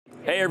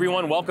Hey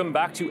everyone, welcome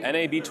back to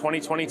NAB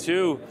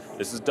 2022.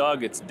 This is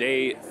Doug, it's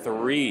day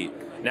 3.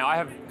 Now I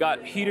have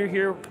got Peter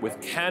here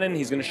with Canon.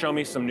 He's gonna show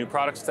me some new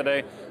products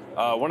today.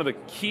 One of the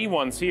key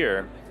ones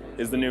here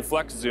is the new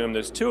Flex Zoom.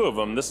 There's 2 of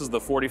them. This is the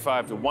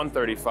 45 to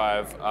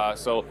 135.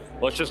 So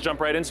let's just jump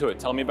right into it.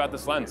 Tell me about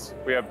this lens.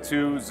 We have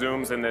 2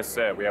 zooms in this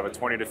set. We have a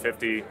 20 to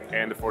 50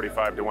 and the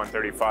 45 to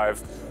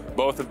 135.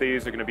 Both of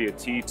these are going to be a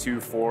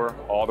T2.4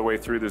 all the way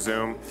through the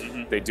zoom.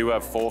 They do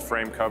have full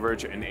frame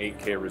coverage and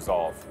 8K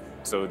resolve.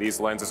 So these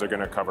lenses are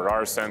going to cover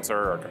our sensor,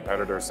 our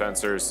competitor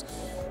sensors.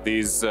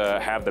 These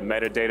have the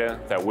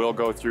metadata that will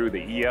go through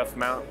the EF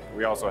mount.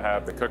 We also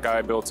have the cook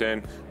eye built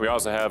in. We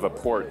also have a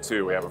port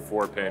too. We have a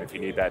 4-pin if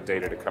you need that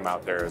data to come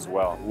out there as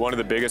well. One of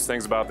the biggest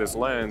things about this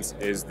lens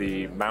is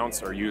the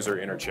mounts are user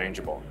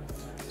interchangeable.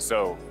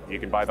 So you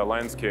can buy the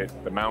lens kit,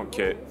 the mount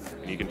kit,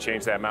 and you can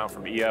change that mount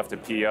from EF to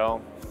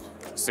PL.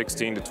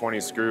 16 to 20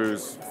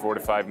 screws, 4 to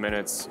 5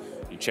 minutes.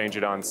 You change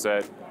it on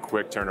set,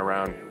 quick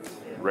turnaround,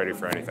 ready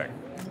for anything.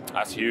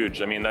 That's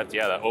huge. I mean, that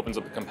opens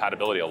up the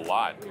compatibility a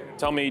lot.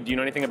 Tell me, do you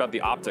know anything about the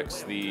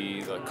optics,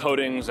 the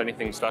coatings,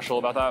 anything special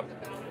about that?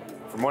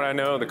 From what I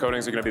know, the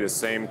coatings are going to be the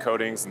same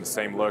coatings and the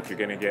same look you're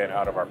going to get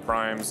out of our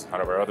primes,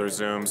 out of our other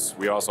zooms.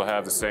 We also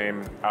have the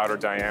same outer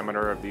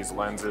diameter of these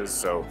lenses,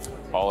 so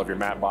all of your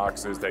matte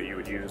boxes that you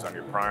would use on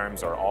your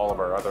primes or all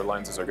of our other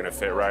lenses are going to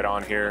fit right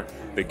on here.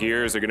 The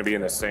gears are going to be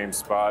in the same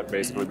spot,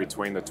 basically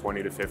between the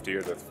 20 to 50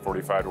 or the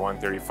 45 to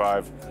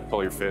 135.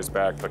 Pull your fizz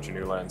back, put your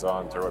new lens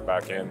on, throw it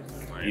back in.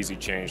 Easy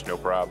change, no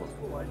problem.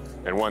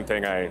 And one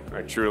thing I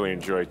truly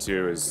enjoy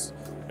too is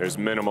there's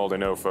minimal to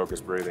no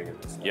focus breathing.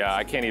 Yeah,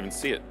 I can't even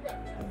see it.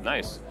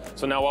 Nice.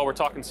 So now while we're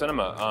talking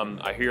cinema,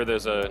 I hear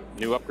there's a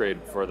new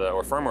upgrade for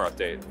or firmware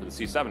update for the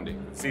C70.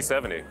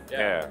 C70,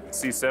 yeah.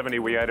 C70,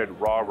 we added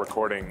raw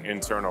recording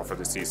internal for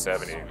the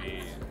C70.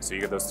 So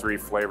you get those 3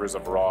 flavors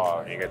of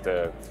raw. You get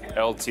the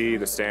LT,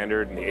 the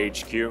standard, and the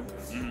HQ.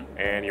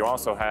 And you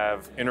also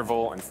have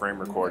interval and frame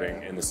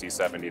recording in the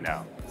C70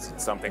 now. It's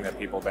something that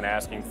people have been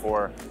asking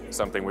for,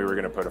 something we were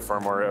going to put a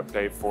firmware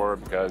update for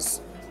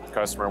because the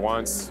customer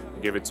wants,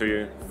 give it to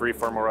you. Free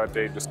firmware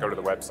update, just go to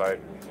the website.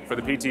 For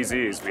the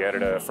PTZs, we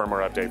added a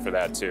firmware update for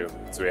that too.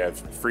 So we have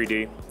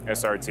 3D,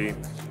 SRT,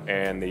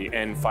 and the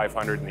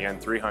N500 and the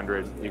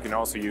N300. You can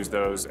also use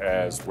those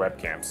as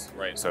webcams.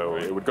 Right. So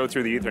it would go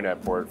through the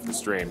Ethernet port for the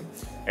stream.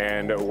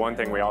 And one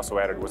thing we also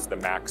added was the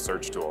Mac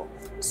search tool.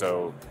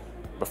 So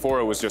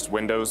before it was just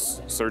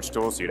Windows search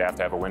tool, so you'd have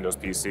to have a Windows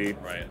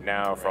PC. Right.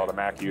 Now, for all the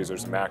Mac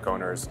users, Mac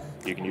owners,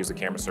 you can use the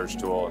camera search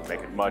tool and make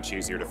it much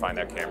easier to find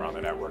that camera on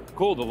the network.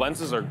 Cool, the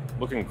lenses are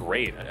looking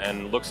great,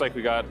 and looks like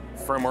we got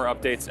firmware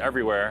updates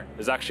everywhere.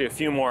 There's actually a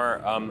few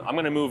more. I'm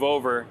gonna move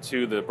over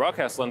to the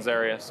broadcast lens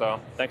area, so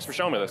thanks for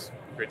showing me this.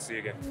 Great to see you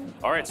again.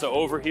 All right, so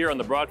over here on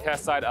the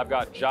broadcast side, I've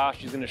got Josh.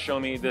 He's gonna show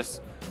me this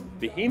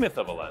behemoth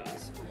of a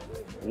lens.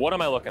 What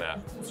am I looking at?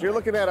 So you're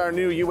looking at our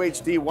new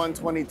UHD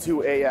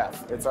 122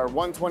 AF. It's our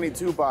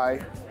 122 by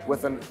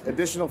with an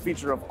additional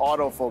feature of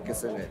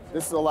autofocus in it.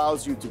 This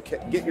allows you to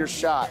get your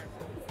shot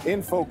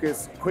in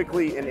focus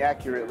quickly and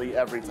accurately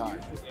every time.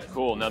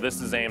 Cool, now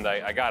this is aimed,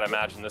 I gotta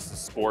imagine this is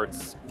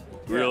sports,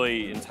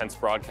 really intense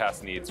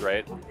broadcast needs,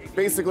 right?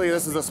 Basically,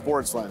 this is a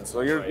sports lens.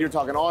 So you're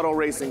talking auto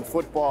racing,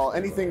 football,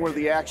 anything where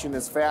the action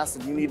is fast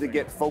and you need to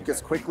get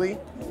focused quickly,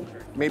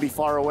 maybe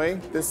far away.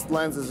 This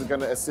lens is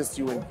going to assist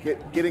you in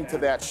getting to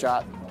that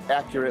shot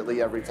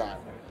accurately every time.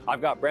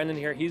 I've got Brandon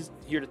here. He's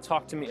here to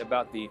talk to me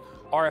about the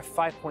RF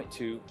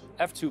 5.2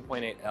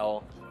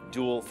 f2.8L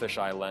dual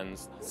fisheye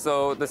lens.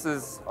 So this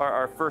is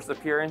our first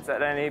appearance at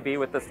NAB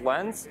with this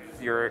lens.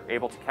 You're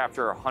able to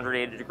capture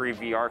 180-degree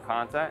VR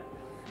content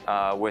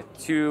with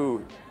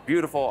 2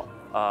 beautiful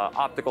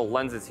optical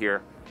lenses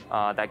here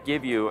that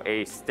give you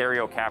a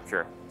stereo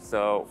capture.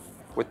 So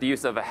with the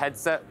use of a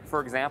headset,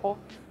 for example,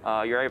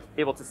 you're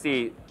able to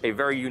see a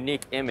very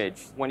unique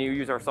image. When you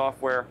use our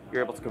software,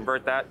 you're able to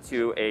convert that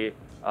to a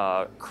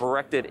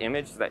corrected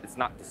image so that it's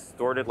not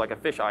distorted like a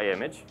fisheye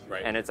image,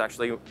 and it's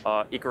actually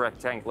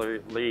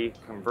equirectangularly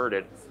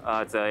converted.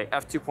 It's a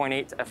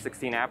f2.8 to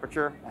f16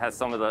 aperture. It has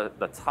some of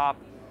the top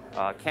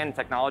Canon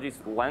technologies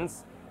for the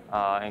lens,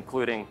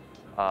 including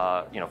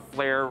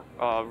flare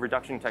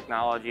reduction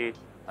technology,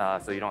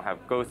 so you don't have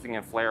ghosting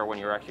and flare when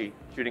you're actually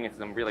shooting in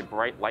some really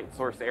bright light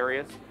source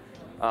areas.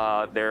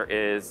 There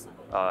is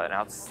an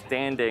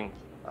outstanding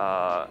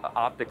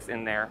optics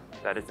in there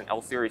that is an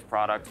L-series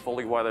product,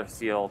 fully weather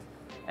sealed,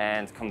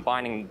 and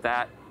combining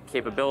that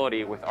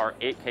capability with our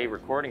 8K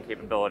recording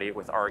capability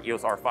with our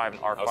EOS R5 and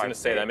R5C. I was going to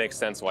say, that makes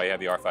sense why you have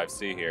the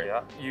R5C here.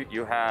 Yeah,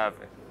 you have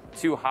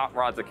 2 hot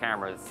rods of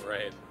cameras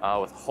with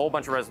a whole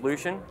bunch of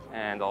resolution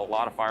and a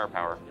lot of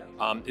firepower.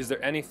 Is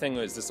there anything,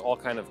 is this all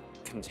kind of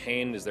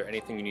contained? Is there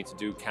anything you need to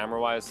do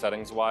camera-wise,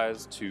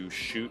 settings-wise to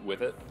shoot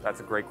with it? That's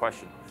a great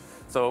question.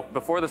 So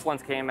before this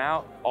lens came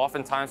out,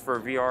 oftentimes for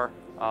a VR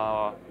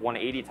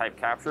 180 type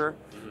capture,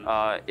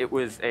 it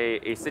was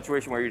a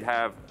situation where you'd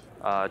have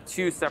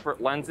 2 separate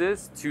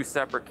lenses, 2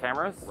 separate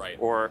cameras,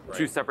 or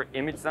 2 separate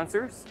image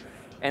sensors,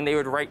 and they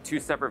would write 2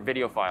 separate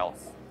video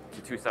files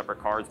into two separate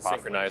cards.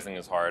 Possibly. Synchronizing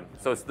is hard.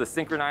 So it's the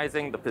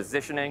synchronizing, the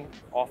positioning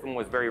often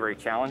was very, very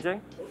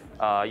challenging.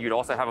 You'd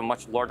also have a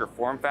much larger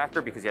form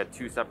factor because you had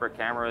two separate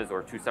cameras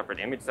or two separate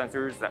image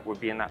sensors that would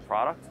be in that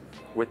product.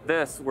 With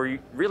this, we're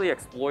really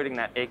exploiting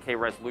that 8K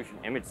resolution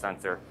image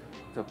sensor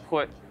to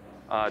put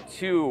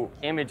two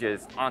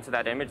images onto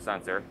that image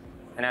sensor.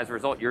 And as a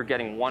result, you're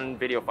getting one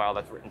video file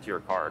that's written to your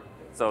card.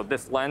 So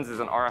this lens is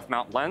an RF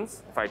mount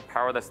lens. If I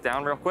power this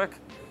down real quick,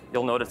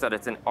 you'll notice that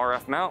it's an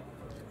RF mount.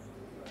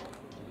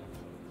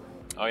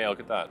 Oh yeah, look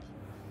at that.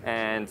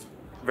 And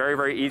very,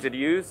 very easy to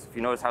use. If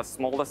you notice how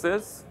small this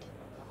is,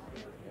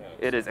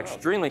 it is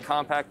extremely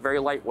compact, very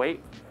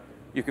lightweight.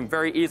 You can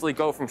very easily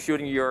go from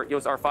shooting your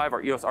EOS R5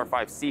 or EOS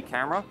R5C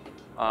camera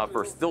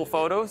for still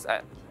photos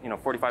at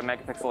 45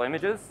 megapixel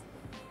images,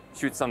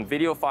 shoot some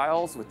video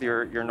files with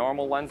your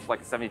normal lens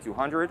like a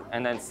 7200,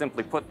 and then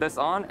simply put this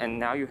on, and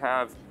now you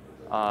have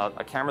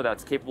a camera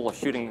that's capable of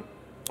shooting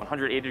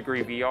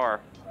 180-degree VR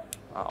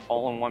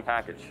all in one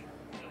package.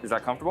 Is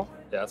that comfortable?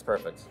 Yeah, that's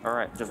perfect. All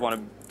right, just want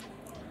to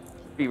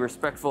be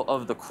respectful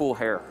of the cool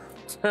hair.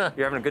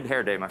 You're having a good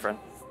hair day, my friend.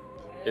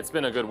 It's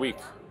been a good week.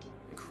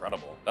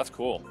 Incredible. That's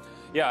cool.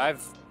 Yeah,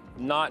 I've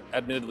not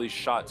admittedly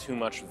shot too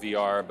much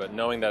VR, but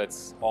knowing that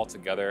it's all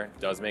together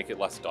does make it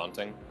less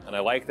daunting. And I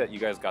like that you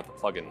guys got the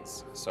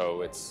plugins,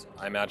 so it's,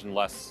 I imagine,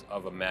 less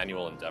of a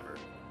manual endeavor,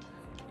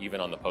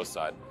 even on the post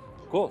side.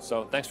 Cool,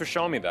 so thanks for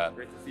showing me that.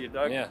 Great to see you,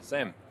 Doug. Yeah,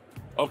 same.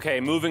 Okay,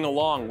 moving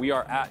along, we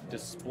are at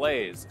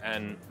displays,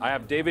 and I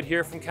have David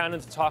here from Canon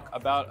to talk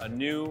about a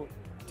new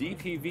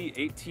DPV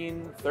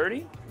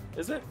 1830,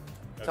 is it?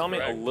 Tell me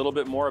a little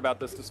bit more about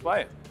this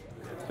display.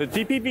 The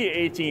DPV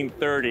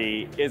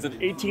 1830 is an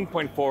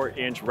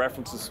 18.4-inch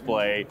reference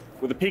display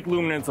with a peak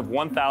luminance of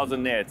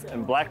 1,000 nits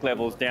and black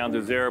levels down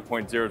to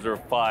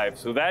 0.005.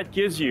 So that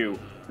gives you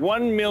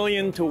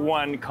 1,000,000 to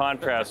 1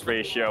 contrast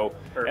ratio.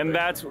 Perfect. And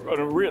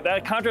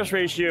that contrast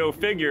ratio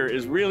figure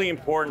is really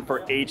important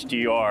for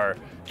HDR.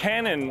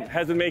 Canon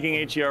has been making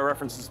HDR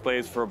reference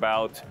displays for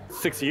about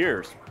 6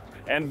 years.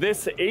 And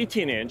this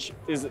 18-inch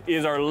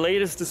is our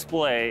latest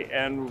display,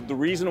 and the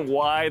reason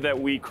why that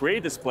we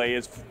create display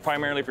is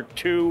primarily for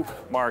two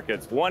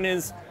markets. One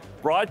is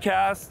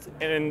broadcast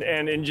and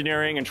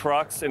engineering and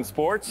trucks and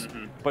sports,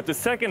 but the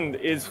second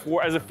is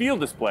as a field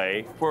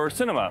display for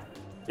cinema.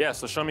 Yeah,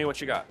 so show me what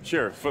you got.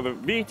 Sure, for the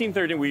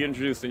V1830 we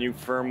introduced a new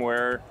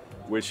firmware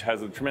which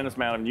has a tremendous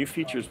amount of new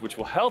features which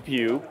will help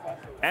you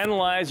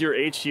analyze your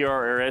HDR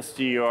or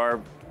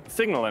SDR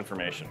signal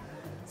information.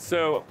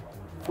 So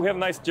we have a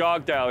nice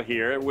jog dial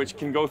here, which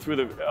can go through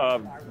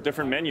the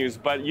different menus,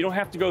 but you don't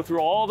have to go through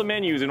all the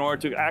menus in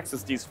order to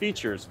access these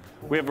features.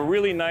 We have a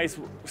really nice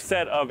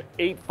set of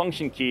 8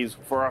 function keys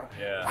for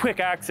quick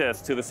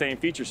access to the same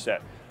feature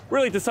set.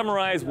 Really, to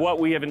summarize what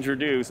we have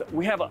introduced,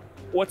 we have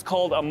what's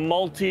called a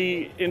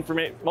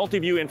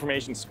multi-view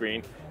information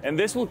screen, and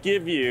this will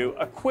give you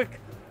a quick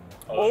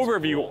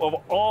overview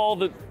of all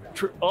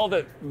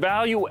the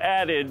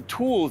value-added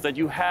tools that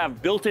you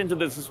have built into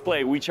this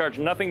display. We charge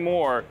nothing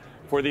more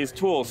for these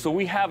tools. So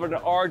we have an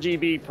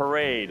RGB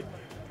parade.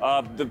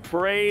 The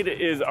parade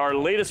is our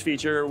latest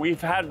feature.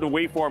 We've had the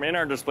waveform in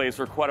our displays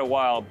for quite a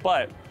while,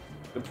 but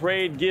the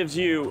parade gives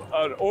you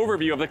an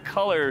overview of the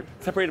color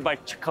separated by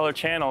color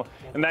channel,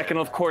 and that can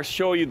of course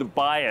show you the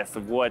bias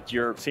of what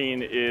you're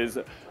seeing is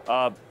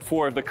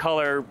for the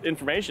color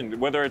information,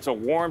 whether it's a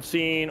warm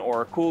scene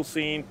or a cool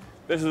scene.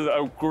 This is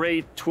a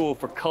great tool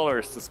for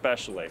colorists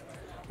especially.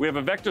 We have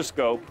a vector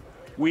scope.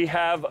 We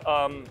have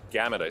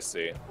Gamut, I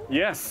see.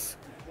 Yes.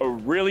 A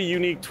really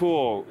unique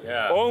tool.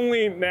 Yeah.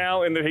 Only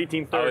now in the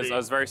 1830. I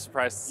was very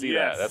surprised to see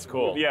that. That's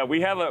cool. Yeah,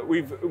 we've had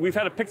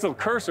a pixel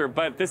cursor,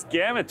 but this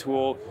gamut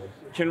tool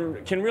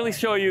can really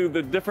show you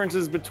the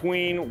differences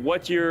between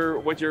what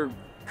your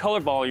color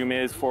volume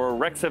is for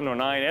Rec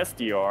 709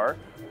 SDR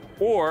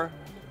or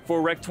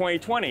for Rec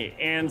 2020.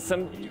 And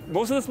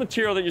most of this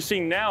material that you're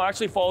seeing now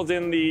actually falls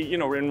in the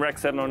in Rec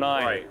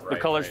 709, the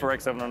colors for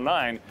Rec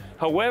 709.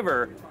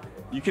 However,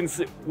 you can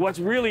see what's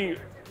really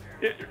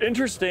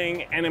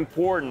interesting and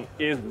important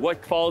is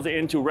what falls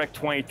into Rec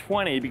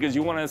 2020, because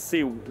you want to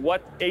see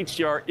what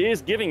HDR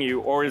is giving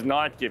you or is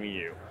not giving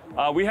you.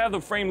 We have the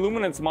frame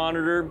luminance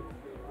monitor,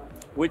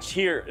 which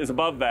here is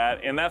above that,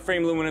 and that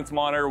frame luminance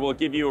monitor will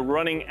give you a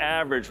running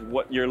average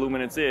what your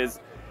luminance is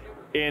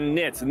in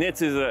nits.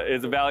 Nits is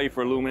a value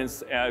for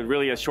luminance,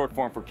 really a short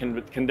form for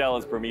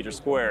candelas per meter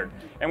squared.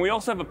 And we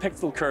also have a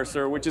pixel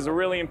cursor, which is a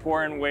really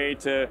important way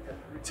to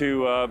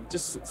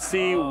just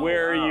see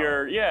where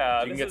you're, you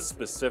can get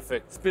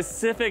specific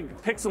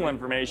pixel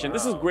information.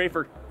 This is great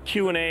for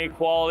Q&A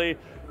quality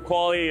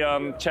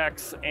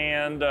checks,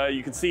 and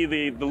you can see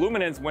the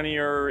luminance when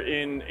you're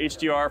in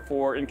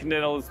HDR in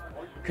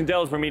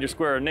candelas per meter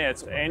square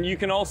nits. And you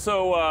can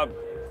also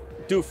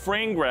do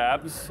frame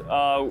grabs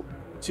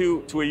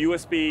to a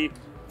USB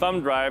thumb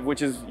drive,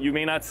 which is, you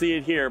may not see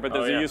it here, but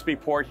there's a USB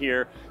port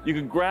here. You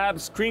can grab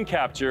screen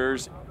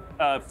captures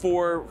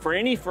for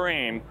any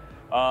frame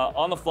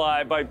on the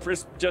fly by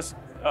just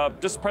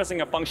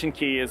pressing a function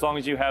key, as long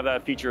as you have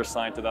that feature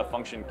assigned to that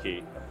function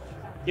key.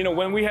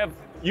 When we have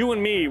you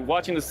and me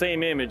watching the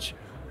same image,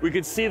 we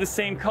could see the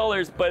same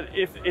colors, but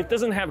if it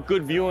doesn't have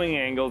good viewing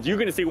angles, you're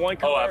gonna see one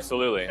color. Oh,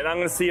 absolutely. And I'm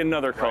gonna see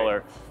another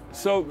color.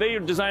 So they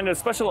designed a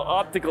special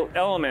optical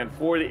element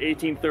for the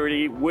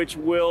 1830, which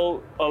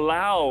will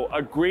allow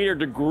a greater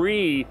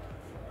degree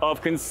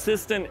of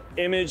consistent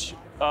image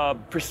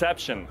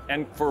perception,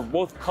 and for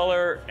both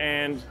color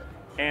and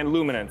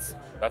luminance.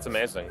 That's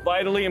amazing.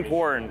 Vitally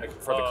important.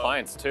 For the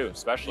clients too,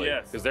 especially.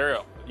 Yes. Because they're,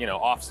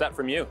 offset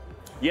from you.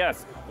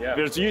 Yes. Yeah.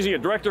 There's usually a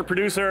director,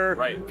 producer,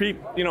 Right.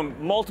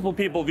 Multiple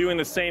people viewing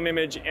the same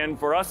image, and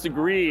for us to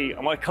agree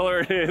on what color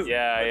it is.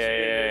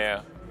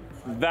 Yeah.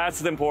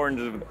 That's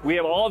important. We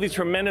have all these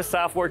tremendous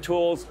software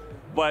tools,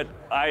 but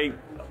I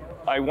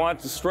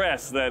want to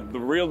stress that the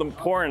real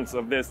importance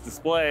of this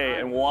display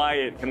and why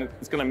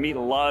it's going to meet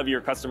a lot of your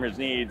customers'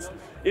 needs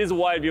is a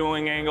wide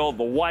viewing angle,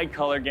 the wide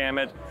color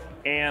gamut,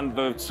 and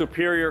the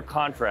superior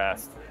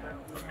contrast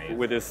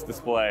with this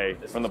display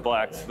from the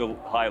black to the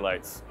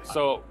highlights.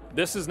 So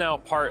this is now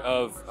part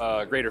of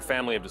a greater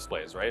family of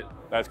displays, right?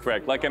 That's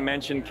correct. Like I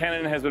mentioned,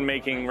 Canon has been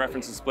making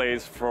reference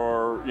displays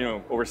for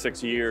over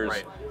 6 years.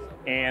 Right.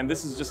 And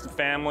this is just a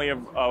family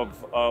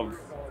of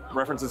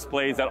reference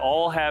displays that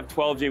all have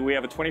 12G. We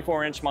have a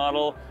 24-inch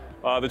model,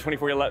 the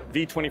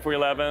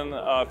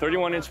V2411,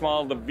 31-inch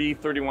model, the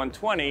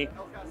V3120,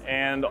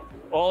 and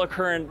all the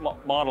current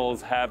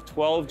models have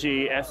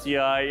 12G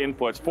SDI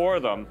inputs for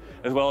them,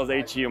 as well as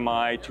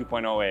HDMI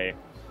 2.0A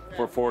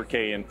for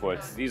 4K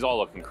inputs. These all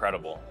look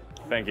incredible.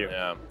 Thank you.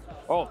 Yeah.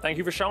 Oh, thank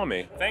you for showing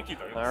me. Thank you.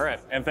 All right.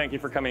 And thank you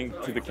for coming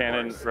to the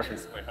Canon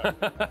reference display.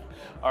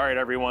 All right,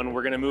 everyone,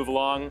 we're going to move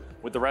along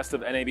with the rest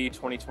of NAB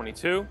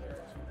 2022.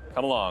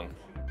 Come along.